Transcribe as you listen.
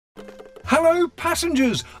Hello,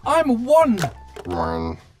 passengers. I'm One.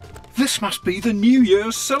 One. This must be the New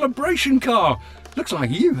Year's celebration car. Looks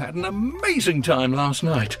like you had an amazing time last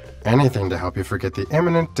night. Anything to help you forget the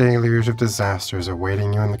imminent deluge of disasters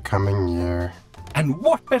awaiting you in the coming year. And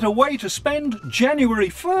what better way to spend January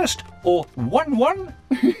 1st or 1/1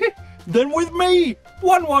 than with me,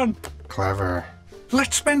 1/1. Clever.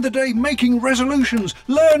 Let's spend the day making resolutions,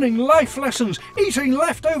 learning life lessons, eating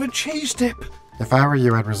leftover cheese dip. If I were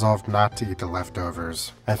you, I'd resolve not to eat the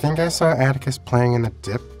leftovers. I think I saw Atticus playing in the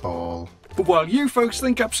dip bowl. But while you folks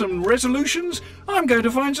think up some resolutions, I'm going to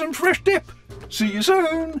find some fresh dip. See you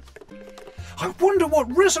soon. I wonder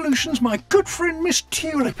what resolutions my good friend Miss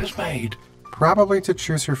Tulip has made. Probably to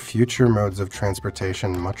choose her future modes of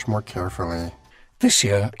transportation much more carefully. This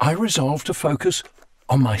year, I resolved to focus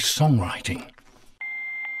on my songwriting.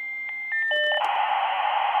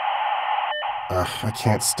 Ugh, I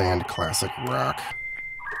can't stand classic rock.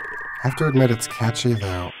 I have to admit it's catchy,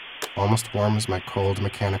 though. Almost warms my cold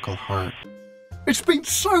mechanical heart. It's been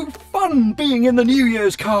so fun being in the New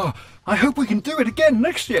Year's car. I hope we can do it again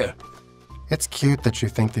next year. It's cute that you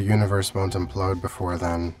think the universe won't implode before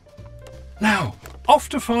then. Now, off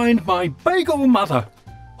to find my bagel mother.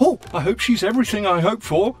 Oh, I hope she's everything I hope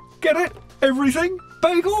for. Get it? Everything?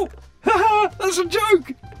 Bagel? Haha, that's a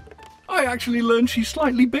joke. I actually learned she's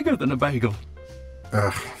slightly bigger than a bagel.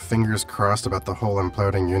 Ugh, fingers crossed about the whole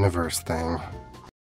imploding universe thing.